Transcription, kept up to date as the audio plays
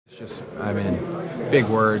Just, I mean, big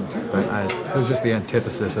word, but it was just the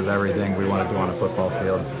antithesis of everything we want to do on a football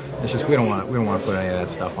field. It's just we don't want to put any of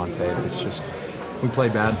that stuff on tape. It's just we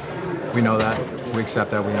played bad. We know that. We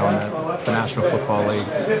accept that. We know that. It's the National Football League.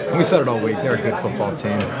 And we said it all week. They're a good football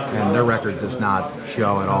team, and their record does not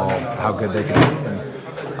show at all how good they can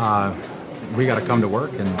be. And we got to come to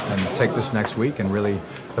work and take this next week and really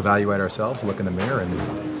evaluate ourselves, look in the mirror,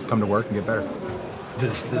 and come to work and get better.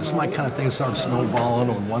 Does my kind of thing start snowballing,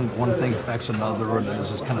 or one thing affects another, or does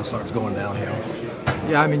this kind of starts going downhill?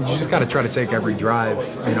 Yeah, I mean, you just got to try to take every drive,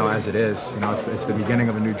 as it is. It's the beginning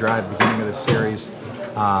of a new drive, beginning of this series.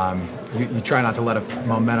 You try not to let a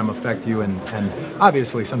momentum affect you, and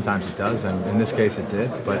obviously sometimes it does, and in this case it did.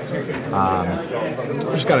 But you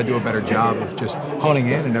just got to do a better job of just honing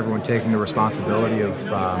in and everyone taking the responsibility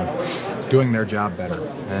of doing their job better.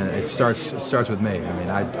 And it starts with me. I mean,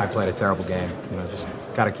 I played a terrible game. Just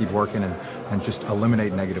got to keep working and just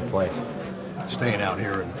eliminate negative plays. Staying out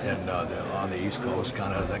here and on the East Coast,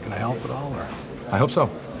 that going to help at all, or? I hope so.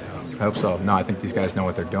 I hope so. No, I think these guys know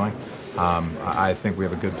what they're doing. I think we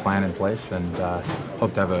have a good plan in place, and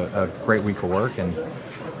hope to have a great week of work and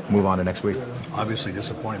move on to next week. Obviously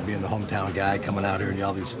disappointed being the hometown guy, coming out here and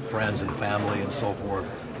all these friends and family and so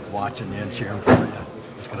forth watching you and cheering for you.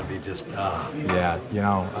 It's going to be just... Yeah,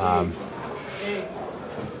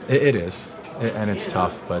 it is, and it's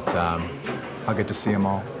tough, but I'll get to see them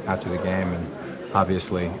all after the game, and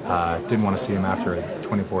obviously didn't want to see them after a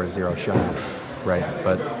 24-0 shutout, right?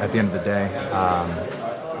 But at the end of the day,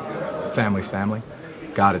 family's family,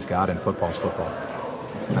 God is God, and football's football.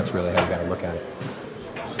 That's really how you got to look at it.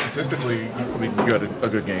 Statistically, you had a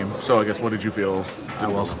good game. So I guess, what did you feel?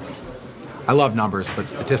 I love numbers, but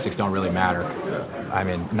statistics don't really matter. I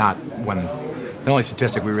mean, not when the only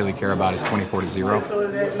statistic we really care about is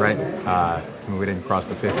 24-0, right? We didn't cross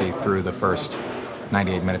the 50 through the first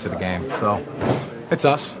 98 minutes of the game. So it's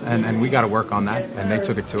us, and we got to work on that, and they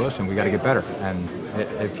took it to us, and we got to get better. And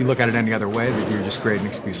if you look at it any other way, that you're just creating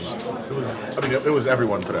excuses. It was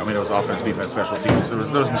everyone today. I mean, it was offense, defense, special teams. There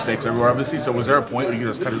was mistakes everywhere, obviously. So was there a point where you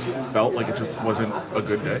just kind of felt like it just wasn't a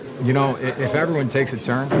good day? If everyone takes a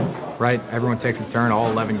turn, right? Everyone takes a turn. All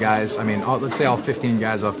 11 guys. I mean, let's say all 15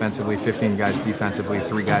 guys offensively, 15 guys defensively,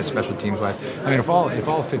 3 guys special teams wise. I mean, if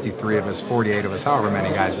all 53 of us, 48 of us, however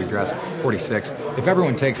many guys we dress, 46. If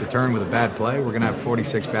everyone takes a turn with a bad play, we're going to have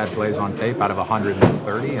 46 bad plays on tape out of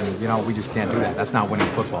 130, and we just can't do that. That's not winning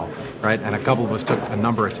football, right? And a couple of us took a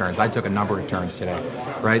number of turns. I took a number of turns today,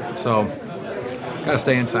 right? So, got to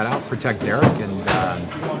stay inside out, protect Derek,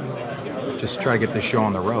 and just try to get this show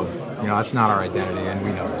on the road. That's not our identity, and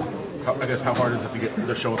we know that. I guess how hard is it to get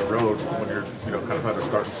the show on the road when you're kind of at a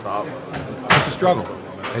start and stop? It's a struggle.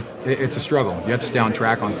 It's a struggle. You have to stay on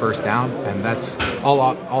track on first down, and that's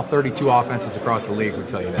all 32 offenses across the league would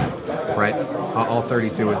tell you that, right? All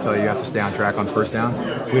 32 would tell you have to stay on track on first down.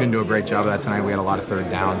 We didn't do a great job of that tonight. We had a lot of third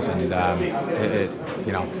downs, and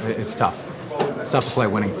it's tough. It's tough to play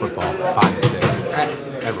winning football by mistake.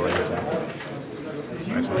 Everybody does that.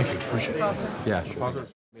 Thank you. Appreciate it. Yeah, sure.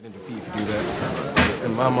 Made in defeat if you do that.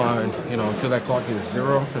 In my mind, until that clock is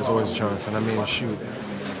 0, there's always a chance. And I mean, shoot,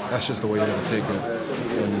 that's just the way you got to take it,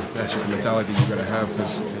 and that's just the mentality you got to have,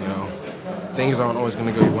 because things aren't always going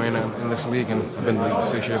to go your way in this league. And I've been in the league for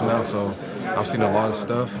 6 years now, so I've seen a lot of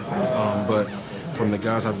stuff. But from the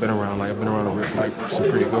guys I've been around, I've been around some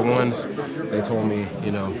pretty good ones. They told me,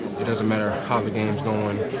 it doesn't matter how the game's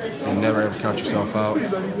going, you never ever count yourself out,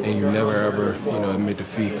 and you never ever, admit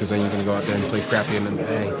defeat, because then you're gonna go out there and play crappy, and then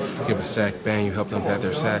bang, give a sack, bang, you help them pad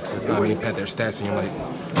their stats, and you're like,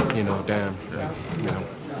 damn,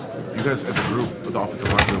 You guys, as a group, the offensive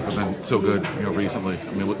line group, have been so good, recently.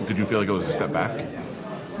 I mean, did you feel like it was a step back?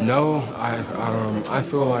 No, I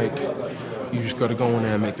feel like you just got to go in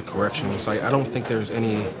there and make the corrections. I don't think there's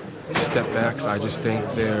any step backs. I just think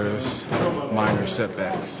there's minor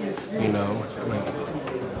setbacks. You don't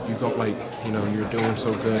you're doing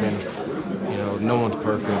so good, and no one's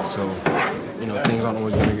perfect. So things aren't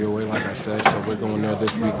always going to go your way, like I said. So we're going there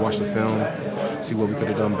this week, watch the film, see what we could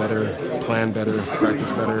have done better, plan better,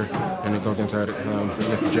 practice better, and then go against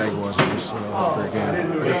the Jaguars and just have a great game.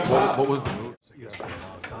 What was the move? It's been a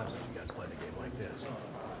long time since you guys played a game like this.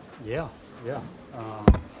 Yeah.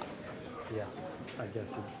 I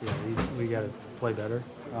guess we got to play better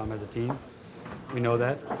as a team. We know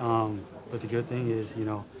that, but the good thing is,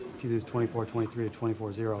 if you lose 24-23 or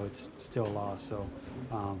 24-0, it's still a loss. So,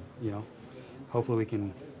 hopefully we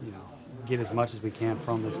can, get as much as we can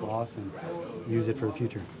from this loss and use it for the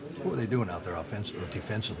future. What were they doing out there offensively or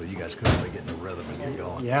defensively? You guys couldn't really get in the rhythm and get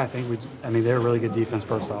going. Yeah, I think they're a really good defense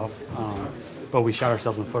first off. but we shot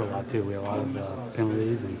ourselves in the foot a lot too. We had a lot of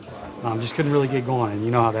penalties and just couldn't really get going. And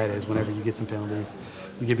you know how that is. Whenever you get some penalties,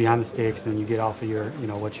 you get behind the sticks, then you get off of your,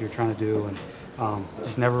 what you're trying to do, and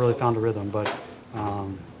just never really found a rhythm. But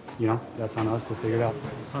that's on us to figure it out.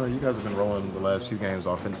 Hunter, you guys have been rolling the last few games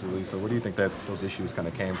offensively, so where do you think that those issues kind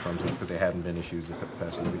of came from? Because they hadn't been issues the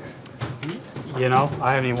past few weeks.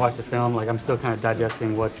 I haven't even watched the film. I'm still kind of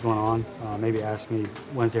digesting what's going on. Maybe ask me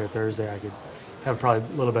Wednesday or Thursday, I could have probably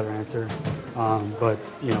a little better answer. But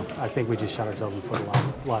I think we just shot ourselves in the foot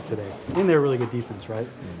a lot today. And they're a really good defense, right?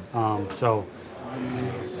 So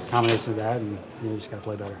combination of that, and you just got to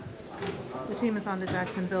play better. The team is on to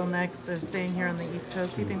Jacksonville next, so staying here on the East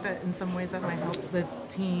Coast. Do you think that in some ways that might help the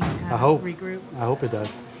team regroup? I hope it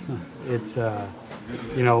does. It's,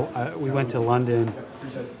 we went to London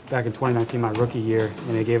back in 2019, my rookie year,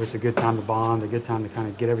 and it gave us a good time to bond, a good time to kind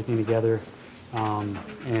of get everything together, and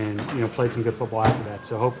played some good football after that.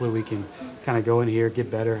 So hopefully we can kind of go in here,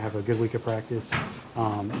 get better, have a good week of practice,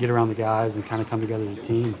 get around the guys, and kind of come together as a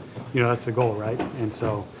team. That's the goal, right? And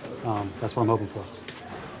so that's what I'm hoping for.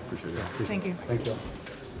 Appreciate it. Thank you. Thank you.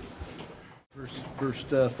 First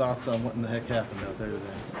thoughts on what in the heck happened out there today?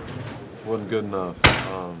 Wasn't good enough.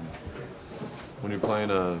 When you're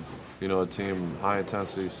playing a team, high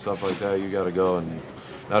intensity, stuff like that, you got to go and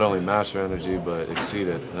not only match your energy, but exceed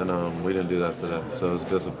it. And we didn't do that today. So it was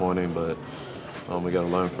disappointing, but we got to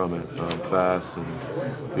learn from it fast and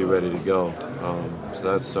be ready to go.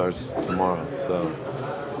 So that starts tomorrow. So,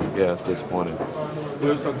 yeah, it's disappointing. We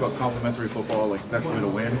always talk about complimentary football, like that's the way to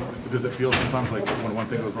win. But does it feel sometimes like when one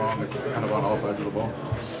thing goes wrong, it's kind of on all sides of the ball?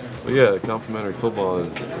 Well, yeah, complimentary football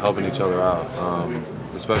is helping each other out,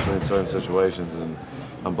 especially in certain situations. And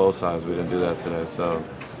on both sides, we didn't do that today. So,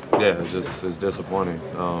 yeah, it's disappointing.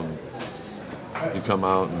 You come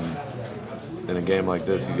out and in a game like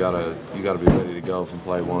this, you gotta be ready to go from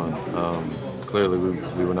play one. Clearly,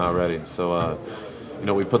 we were not ready. So,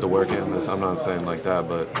 we put the work in. I'm not saying like that,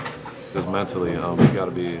 but just mentally, you got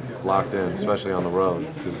to be locked in, especially on the road.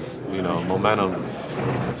 Because momentum,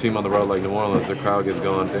 a team on the road like New Orleans, the crowd gets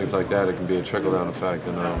going, things like that. It can be a trickle-down effect.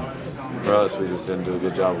 And for us, we just didn't do a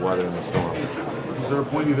good job of weathering the storm. Was there a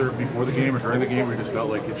point either before the game or during the game where you just felt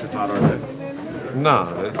like it's just not our day? No,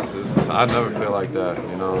 I never feel like that.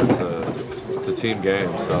 It's a team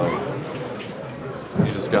game, so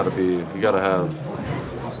you just got to have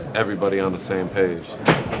everybody on the same page,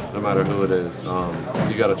 no matter who it is.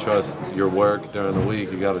 You got to trust your work during the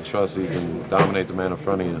week. You got to trust that you can dominate the man in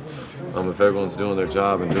front of you. If everyone's doing their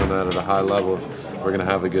job and doing that at a high level, we're going to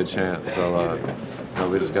have a good chance. So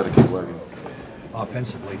we just got to keep working.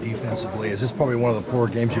 Offensively, defensively, is this probably one of the poor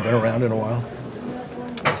games you've been around in a while?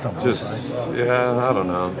 I don't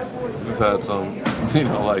know. We've had some,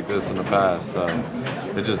 like this in the past.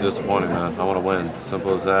 It's just disappointing, man. I want to win.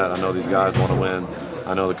 Simple as that. I know these guys want to win.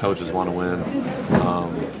 I know the coaches want to win.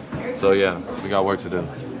 So yeah, we got work to do.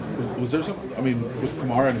 Was there some? With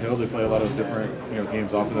Kamara and Hill, they play a lot of different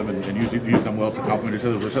games off of them and use them well to complement each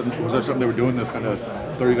other. Was there something they were doing that's kind of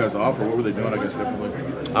throw you guys off, or what were they doing? I guess differently.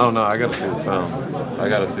 I don't know. I got to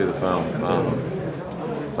see the film.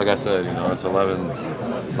 Like I said, it's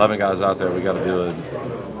 11 guys out there. We got to do it.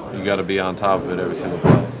 You got to be on top of it every single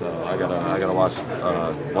play. So I gotta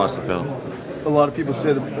watch the film. A lot of people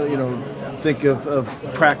say that think of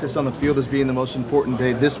practice on the field as being the most important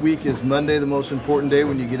day. This week, is Monday the most important day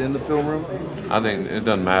when you get in the film room? I think it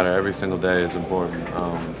doesn't matter. Every single day is important.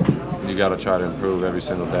 You got to try to improve every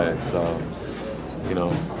single day. So,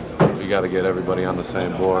 we got to get everybody on the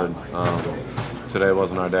same board. Today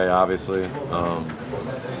wasn't our day, obviously,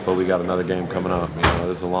 but we got another game coming up.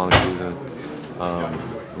 This is a long season.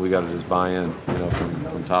 We got to just buy in,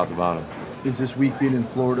 from top to bottom. Is this week being in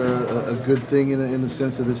Florida a good thing in the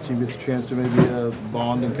sense that this team gets a chance to maybe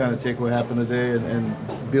bond and kind of take what happened today and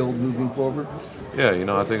build moving forward? Yeah,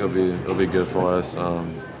 I think it'll be good for us.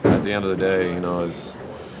 At the end of the day,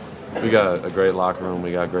 we got a great locker room,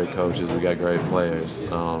 we got great coaches, we got great players.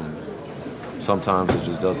 Sometimes it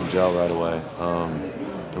just doesn't gel right away.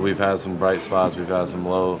 We've had some bright spots, we've had some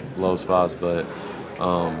low spots, but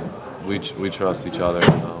we trust each other.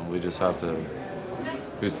 We just have to.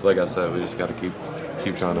 Like I said, we just got to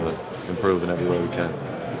keep trying to improve in every way we can.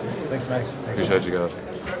 Thanks, Max. Appreciate you guys.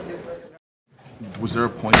 Was there a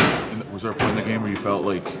point in the game where you felt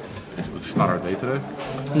like it's not our day today?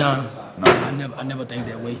 No. I never think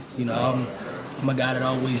that way. I'm a guy that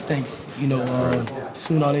always thinks,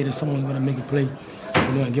 sooner or later someone's gonna make a play,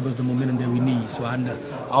 and give us the momentum that we need. So I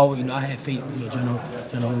always, I had faith, during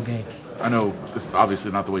the whole game. I know it's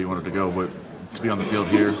obviously not the way you wanted to go, but to be on the field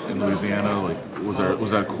here in Louisiana? Like,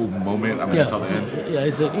 was that a cool moment? I mean, until the end. Yeah,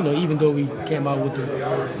 it's even though we came out with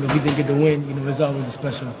we didn't get the win. It's always a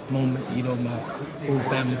special moment. My whole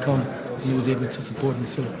family come. Was able to support me.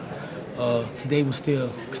 So today was still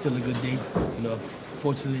a good day.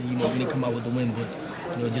 Fortunately, we didn't come out with the win, but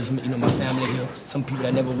just my family here. Some people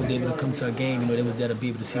that never was able to come to a game. They was there to be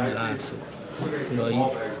able to see me live. So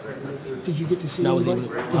Did you get to see anybody?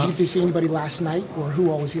 Did you get to see anybody last night, or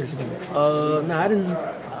who all was here today? No, I didn't.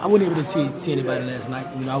 I wasn't able to see anybody last night.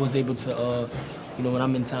 I was able to. When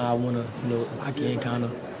I'm in town, I wanna lock in, kind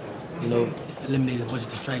of, eliminate as much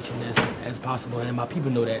distraction as possible, and my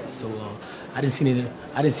people know that. So I didn't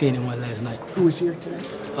see anyone last night. Who was here today?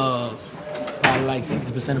 Probably like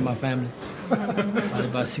 60% of my family. Probably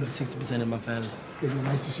about 60% of my family. It'd be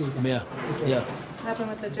nice to see them. Yeah. What happened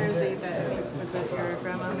with the jersey? Was that your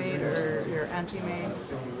grandma made or your auntie made?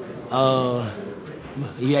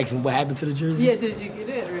 You asking what happened to the jersey? Yeah, did you get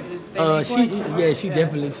it or did they she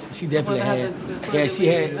definitely had. Yeah,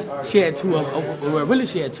 she had two of them. Well, really,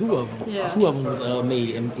 she had two of them. Yeah. Two of them was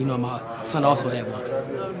made, and my son also had one.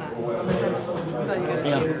 Oh, nice.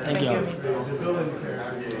 Yeah, thank y'all.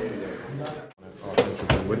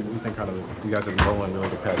 Offensively, what do you think you guys have been rolling really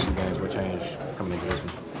the past few games? What changed coming into this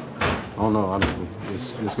one? I don't know, honestly.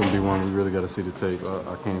 It's going to be one we really got to see the tape.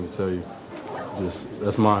 I can't even tell you.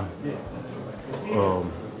 That's mine.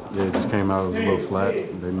 It just came out. It was a little flat.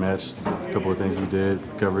 They matched a couple of things we did.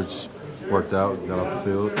 Coverage worked out, got off the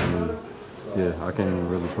field. And I can't even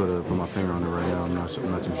really put my finger on it right now. I'm not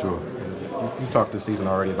too sure. You talked this season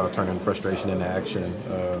already about turning frustration into action.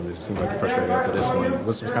 It seems like you're frustrated after this one.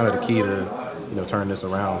 What's kind of the key to turning this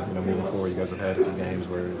around? Moving forward, you guys have had a few games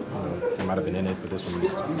where you might have been in it, but this one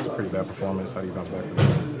was a pretty bad performance. How do you bounce back from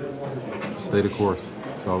that? Stay the course.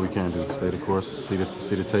 That's all we can do. Stay the course, see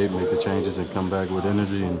the tape, make the changes, and come back with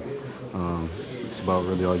energy. And it's about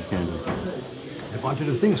really all you can do. Davante,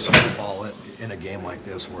 do things snowball in a game like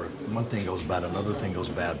this where one thing goes bad, another thing goes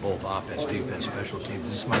bad, both offense, defense, special teams?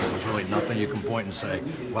 This month there was really nothing you can point and say,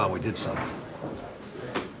 wow, we did something.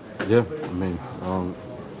 Yeah, I mean, I'm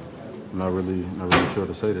not really sure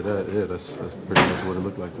to say to that. Yeah, that's pretty much what it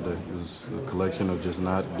looked like today. It was a collection of just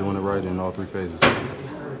not doing it right in all three phases.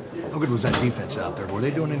 How good was that defense out there? Were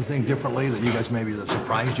they doing anything differently that you guys maybe that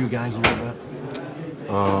surprised you guys a little bit?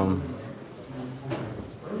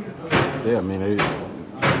 Yeah, I mean,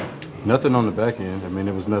 nothing on the back end. I mean,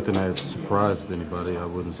 it was nothing that surprised anybody, I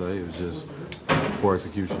wouldn't say. It was just poor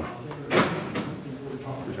execution.